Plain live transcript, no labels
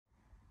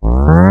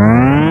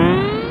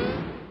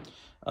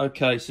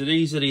Okay, so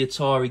these are the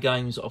Atari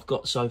games that I've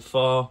got so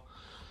far.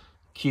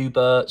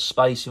 Q*bert,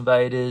 Space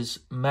Invaders,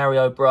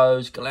 Mario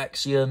Bros,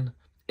 Galaxian,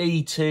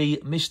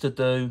 E.T., Mr.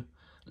 Do,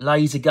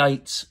 Laser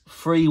Gates,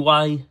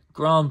 Freeway,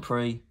 Grand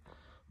Prix,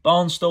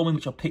 Barnstorming,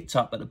 which I picked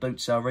up at the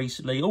boot sale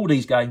recently. All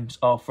these games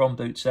are from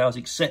boot sales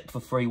except for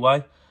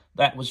Freeway.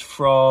 That was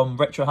from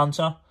Retro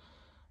Hunter.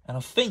 And I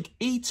think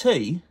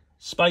E.T.,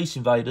 Space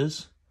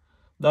Invaders,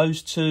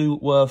 those two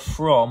were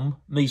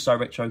from Miso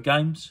Retro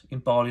Games in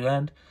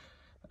Barleyland.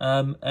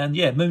 And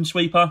yeah,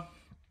 Moonsweeper,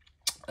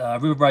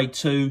 River Raid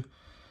 2,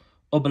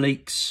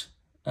 Obelix,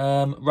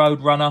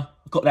 Road Runner.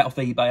 I got that off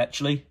eBay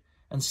actually,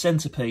 and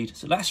Centipede.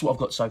 So that's what I've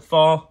got so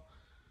far.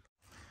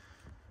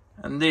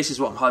 And this is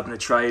what I'm hoping to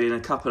trade in: a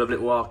couple of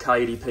little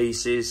arcadey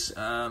pieces.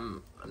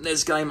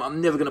 There's a game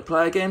I'm never going to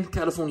play again.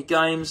 California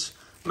Games,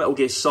 Metal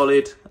Gear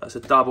Solid. That's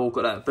a double.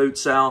 Got that at boot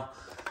sale.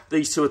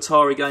 These two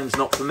Atari games,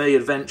 not for me.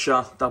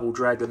 Adventure, Double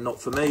Dragon,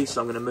 not for me.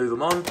 So I'm going to move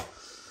them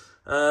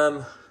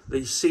on.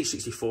 The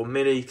C64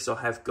 Mini, because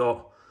I have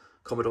got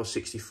Commodore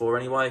 64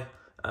 anyway.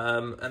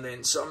 And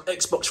then some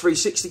Xbox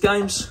 360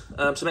 games,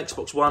 some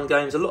Xbox One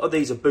games. A lot of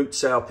these are boot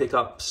sale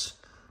pickups.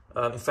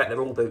 In fact,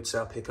 they're all boot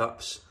sale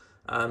pickups.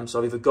 So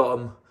I've either got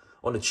them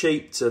on the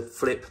cheap to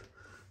flip,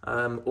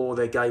 or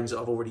they're games that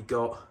I've already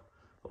got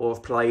or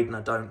I've played and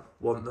I don't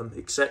want them,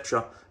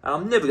 etc.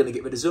 I'm never going to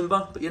get rid of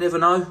Zumba, but you never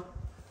know.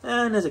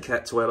 And there's a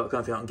cat toy, but I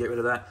don't think I can get rid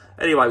of that.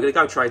 Anyway, we're going to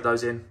go trade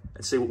those in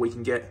and see what we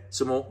can get.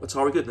 Some more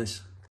Atari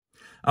goodness.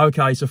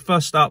 Okay, so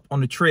first up on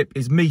the trip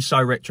is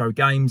Miso Retro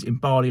Games in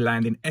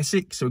Barleyland in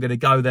Essex. So we're going to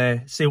go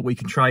there, see what we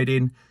can trade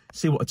in,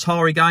 see what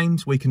Atari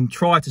games we can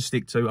try to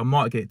stick to. I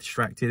might get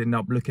distracted and end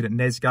up looking at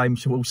NES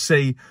games, so we'll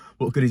see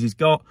what goodies he's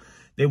got.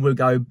 Then we'll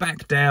go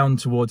back down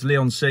towards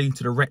Leigh-on-Sea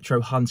to the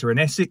Retro Hunter in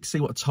Essex, see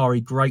what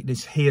Atari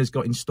greatness he has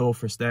got in store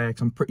for us there,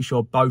 because I'm pretty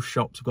sure both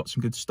shops have got some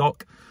good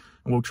stock.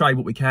 And we'll trade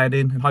what we can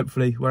in, and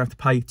hopefully we won't have to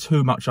pay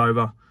too much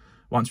over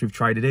once we've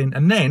traded in.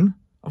 And then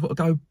I've got to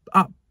go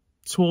up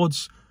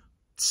towards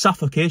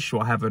Suffolk-ish,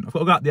 or I haven't. I've got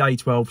to go up the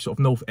A12, sort of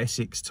North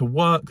Essex, to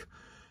work,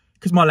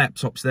 because my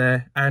laptop's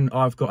there, and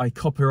I've got a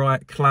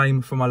copyright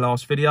claim for my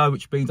last video,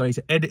 which means I need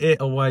to edit it,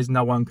 otherwise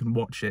no one can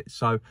watch it.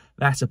 So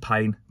that's a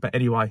pain. But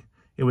anyway,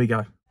 here we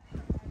go.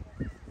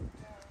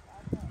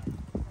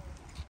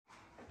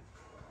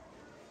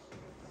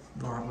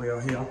 Right, we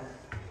are here.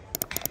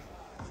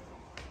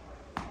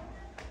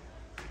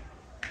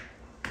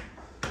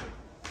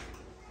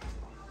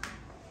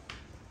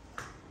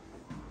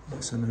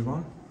 That's a new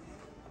one.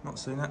 Not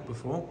seen that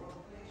before.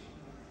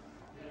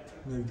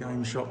 New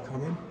game shop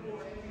coming.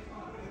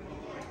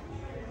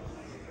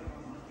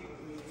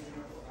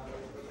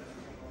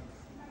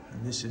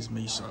 And this is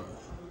Miso.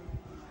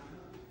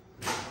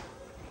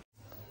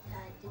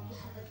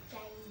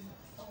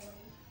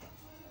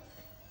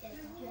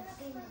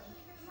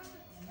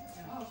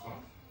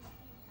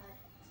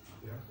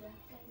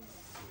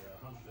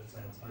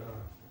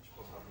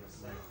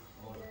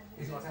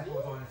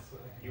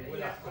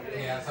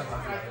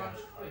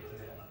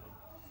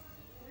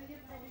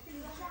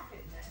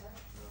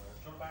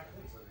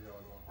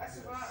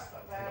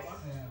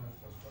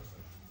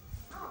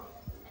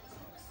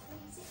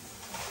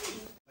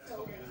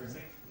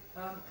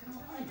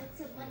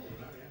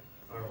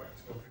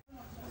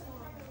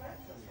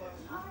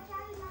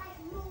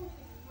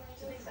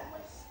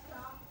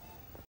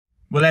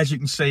 Well, as you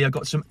can see, I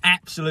got some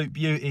absolute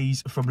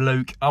beauties from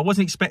Luke. I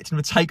wasn't expecting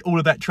him to take all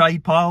of that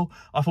trade pile.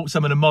 I thought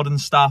some of the modern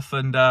stuff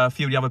and a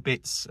few of the other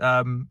bits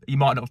he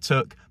might not have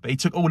took, but he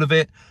took all of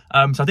it.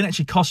 So it didn't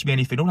actually cost me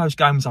anything. All those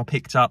games I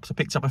picked up. So I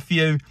picked up a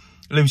few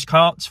loose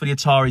carts for the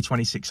Atari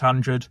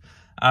 2600.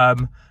 I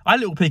had a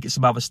little peek at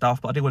some other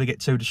stuff, but I didn't want to get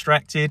too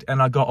distracted.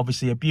 And I got,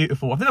 obviously, a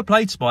beautiful... I've never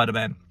played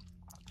Spider-Man.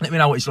 Let me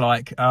know what it's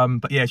like.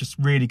 But yeah, it's just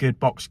really good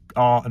box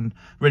art and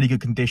really good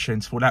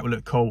conditions. Thought that would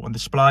look cool on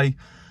display.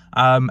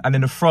 And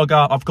then the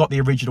Frogger, I've got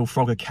the original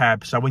Frogger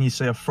cab. So when you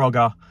see a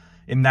Frogger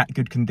in that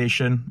good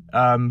condition,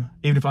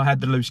 even if I had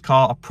the loose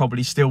cart, I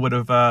probably still would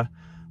have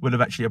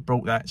actually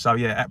brought that. So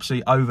yeah,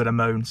 absolutely over the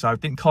moon. So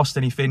it didn't cost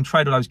anything.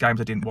 Traded all those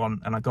games I didn't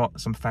want, and I got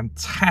some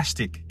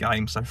fantastic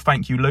games. So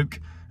thank you, Luke,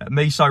 at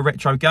Miso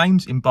Retro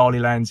Games in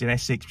Barleylands in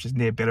Essex, which is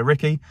near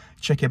Billericay.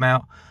 Check him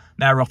out.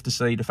 Now we're off to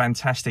see the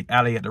fantastic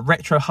Ali at the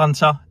Retro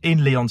Hunter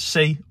in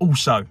Leigh-on-Sea,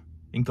 also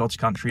in God's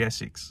Country,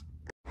 Essex.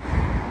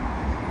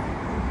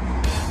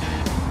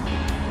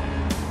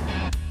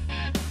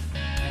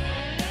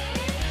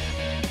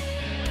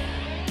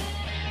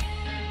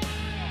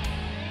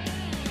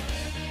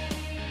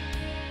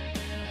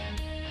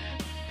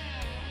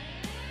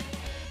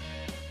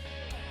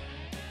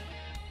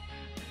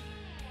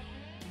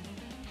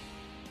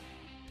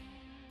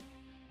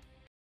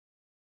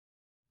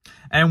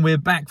 And we're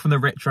back from the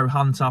Retro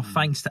Hunter.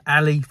 Thanks to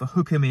Ali for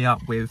hooking me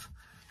up with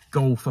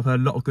golf. I've heard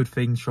a lot of good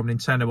things from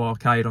Nintendo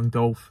Arcade on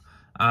golf,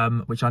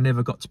 which I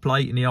never got to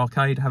play in the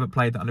arcade. I haven't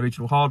played that on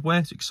original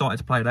hardware, so excited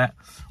to play that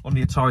on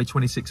the Atari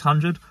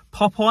 2600.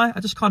 Popeye, I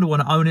just kind of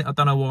want to own it. I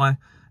don't know why.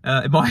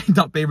 It might end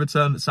up being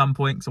returned at some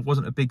point, because I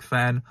wasn't a big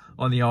fan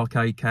on the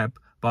arcade cab,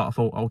 but I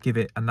thought I'll give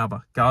it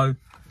another go.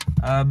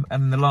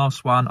 And the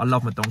last one, I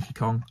love my Donkey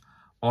Kong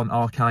on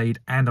arcade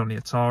and on the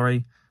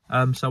Atari.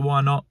 So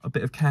why not a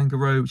bit of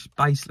Kangaroo, which is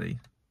basically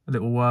a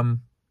little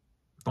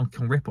Donkey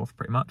Kong rip-off,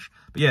 pretty much.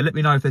 But yeah, let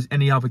me know if there's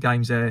any other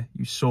games there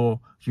you saw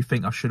you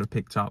think I should have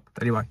picked up.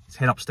 But anyway, let's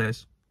head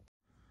upstairs.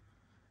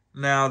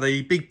 Now,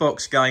 the big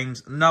box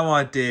games, no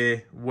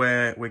idea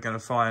where we're going to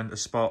find a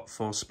spot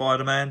for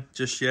Spider-Man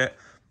just yet.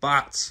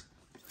 But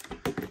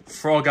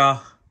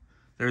Frogger,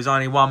 there is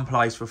only one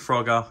place for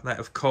Frogger. That,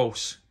 of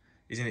course,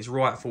 is in its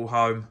rightful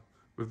home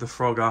with the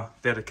Frogger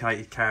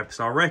dedicated cab.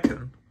 So I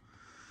reckon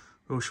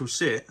we shall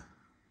sit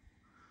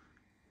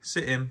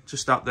him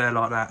just up there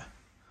like that.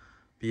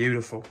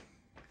 Beautiful.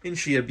 In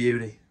sheer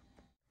beauty.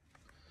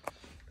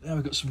 Now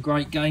we've got some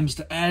great games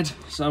to add.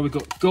 So we've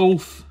got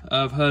golf.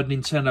 I've heard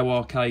Nintendo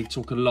Arcade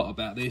talk a lot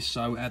about this,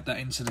 so add that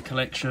into the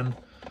collection.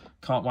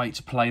 Can't wait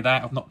to play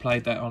that. I've not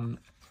played that on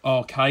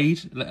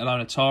arcade, let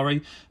alone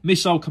Atari.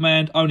 Missile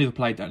Command, only ever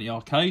played that in the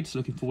arcade, so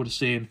looking forward to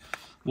seeing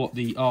what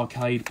the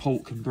arcade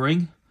port can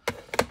bring.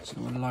 So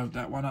we'll load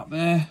that one up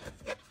there.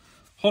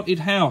 Haunted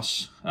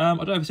House. I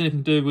don't know if it's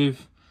anything to do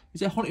with... Is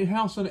there Haunted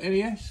House on the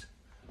NES?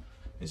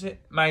 Is it?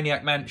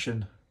 Maniac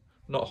Mansion,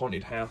 not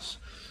Haunted House.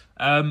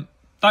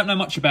 Don't know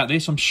much about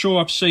this. I'm sure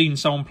I've seen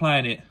someone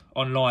playing it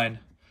online.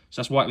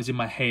 So that's why it was in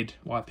my head,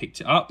 why I picked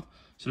it up.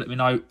 So let me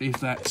know if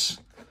that's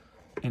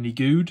any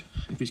good,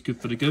 if it's good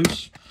for the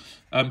goose.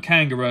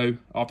 Kangaroo,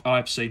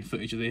 I've seen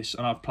footage of this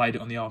and I've played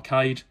it on the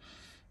arcade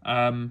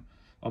on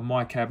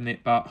my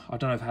cabinet, but I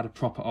don't know if it had a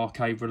proper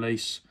arcade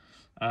release.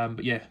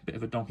 But yeah, a bit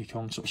of a Donkey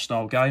Kong sort of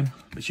style game,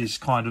 which is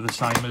kind of the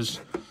same as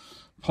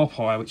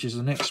Popeye, which is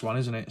the next one,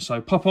 isn't it? So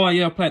Popeye,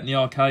 yeah, I played it in the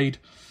arcade.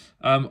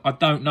 I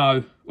don't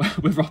know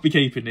whether I'll be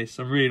keeping this.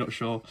 I'm really not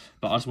sure,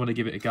 but I just want to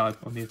give it a go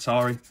on the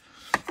Atari.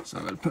 So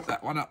I'm going to put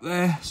that one up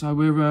there. So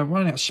we're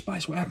running out of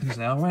space. What happens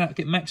now? We're out to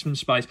get maximum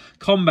space.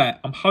 Combat,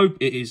 I'm hoping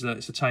it is that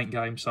it's a tank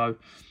game. So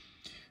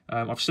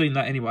I've seen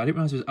that anyway. I didn't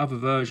realise there's other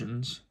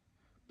versions.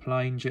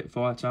 Plane, jet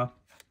fighter.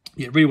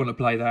 Yeah, really want to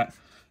play that.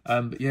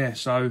 But yeah,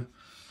 so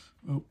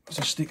there's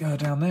a sticker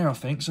down there, I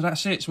think. So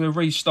that's it. So we're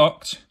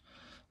restocked.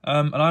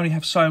 And I only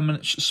have so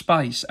much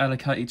space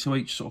allocated to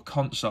each sort of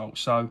console.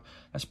 So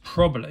that's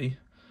probably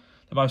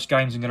the most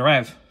games I'm going to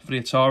have for the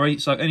Atari.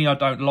 So any I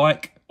don't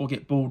like or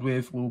get bored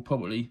with will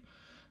probably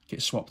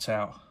get swapped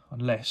out.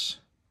 Unless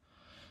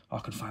I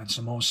can find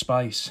some more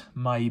space.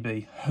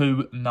 Maybe.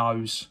 Who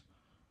knows?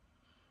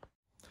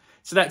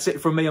 So that's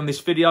it from me on this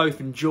video. If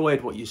you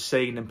enjoyed what you've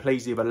seen, then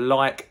please leave a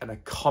like and a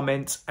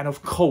comment. And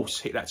of course,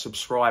 hit that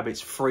subscribe.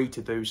 It's free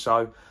to do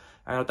so.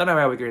 And I don't know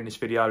how we're getting this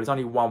video. There's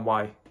only one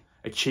way.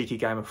 A cheeky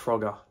game of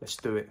Frogger. Let's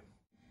do it.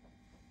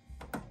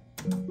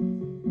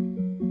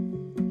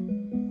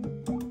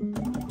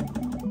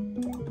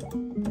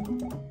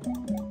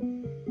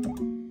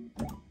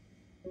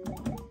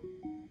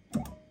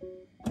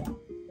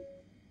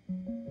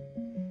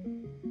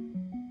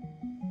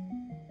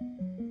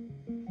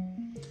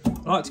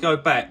 I like to go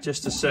back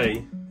just to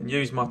see and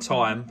use my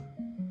time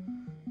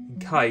in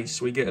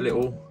case we get a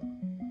little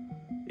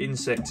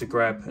insect to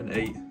grab and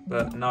eat.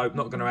 But no,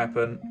 not going to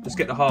happen. Let's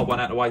get the hard one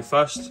out of the way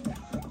first.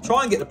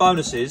 Try and get the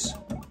bonuses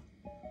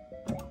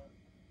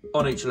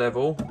on each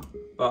level,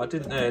 but I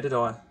didn't there, did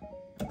I?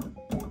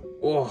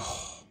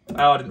 Oh,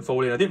 I didn't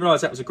fall in. I didn't realise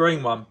that was a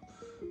green one.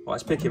 Right,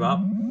 let's pick him up.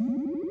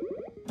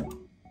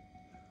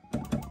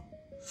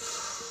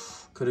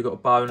 Could have got a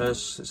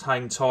bonus. Let's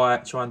hang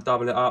tight, try and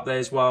double it up.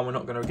 There's one. We're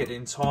not going to get it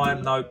in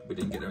time. Nope, we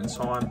didn't get it in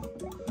time.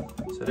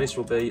 So this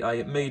will be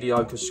a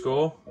mediocre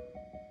score.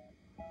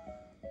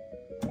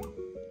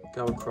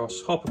 Go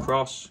across, hop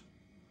across,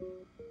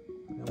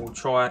 and we'll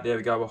try it. There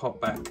we go, we'll hop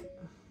back.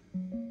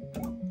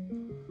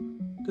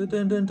 Dun,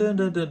 dun, dun, dun,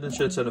 dun, dun, dun.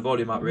 Should have turned the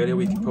volume up really. All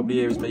we can probably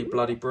hear is me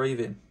bloody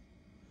breathing.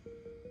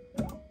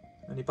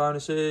 Any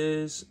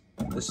bonuses?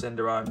 Let's send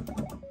her home.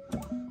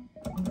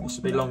 This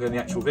will be longer than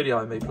the actual video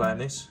of me playing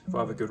this, if I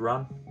have a good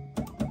run.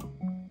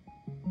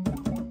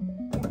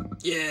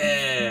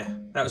 Yeah!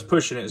 That was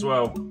pushing it as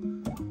well.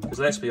 Because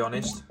let's be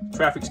honest,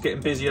 traffic's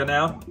getting busier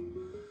now.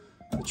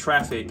 The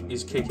traffic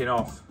is kicking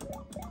off.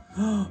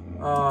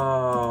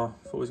 Oh,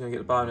 thought we was going to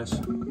get the bonus.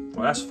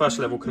 Well, that's the first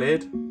level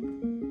cleared.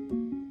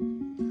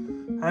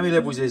 How many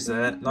levels is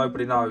there?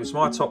 Nobody knows.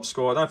 My top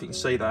score, I don't know if you can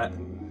see that.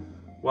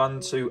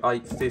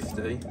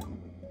 12850.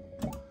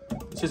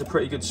 Which is a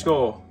pretty good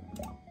score.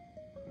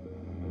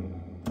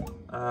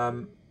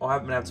 I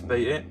haven't been able to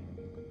beat it.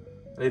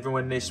 Even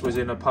when this was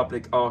in a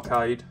public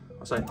arcade.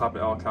 I say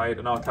public arcade,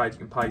 an arcade you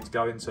can pay to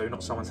go into,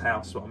 not someone's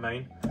house, is what I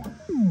mean.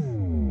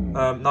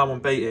 No one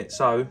beat it,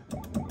 so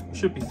it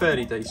should be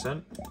fairly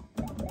decent.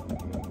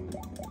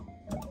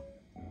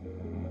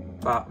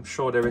 But I'm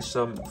sure there is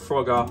some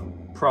Frogger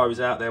pros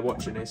out there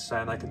watching this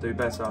saying they can do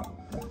better.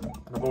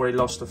 And I've already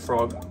lost a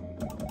frog,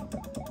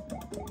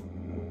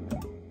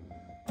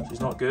 which is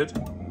not good.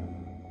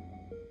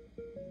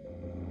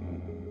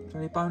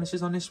 Any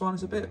bonuses on this one?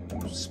 It's a bit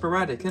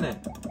sporadic, isn't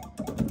it?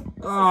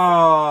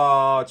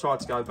 Oh, I tried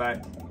to go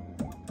back.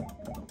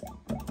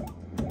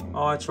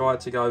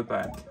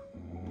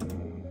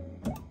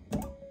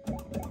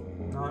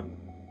 No.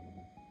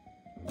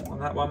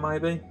 that one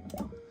maybe.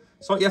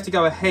 It's like you have to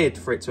go ahead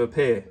for it to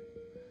appear.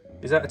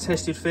 Is that a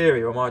tested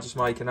theory, or am I just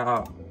making that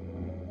up?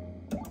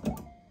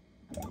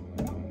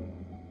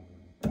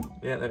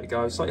 Yeah, there we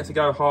go. It's like you have to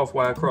go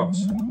halfway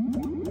across.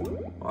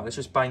 Right, let's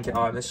just bank it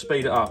home. Let's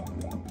speed it up.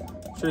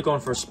 Should have gone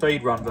for a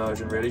speed run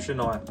version, really,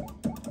 shouldn't I?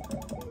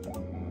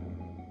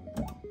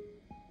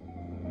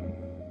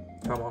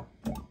 Come on.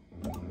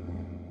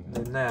 And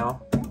then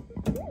now...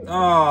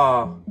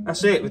 Ah,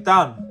 that's it. We're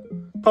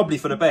done. Probably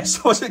for the best.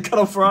 I wasn't gone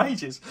on for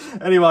ages.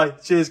 Anyway,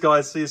 cheers,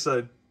 guys. See you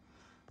soon.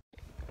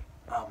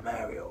 Oh,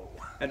 Mario.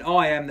 And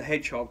I am the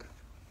hedgehog.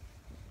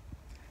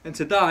 And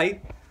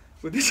today,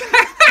 with this...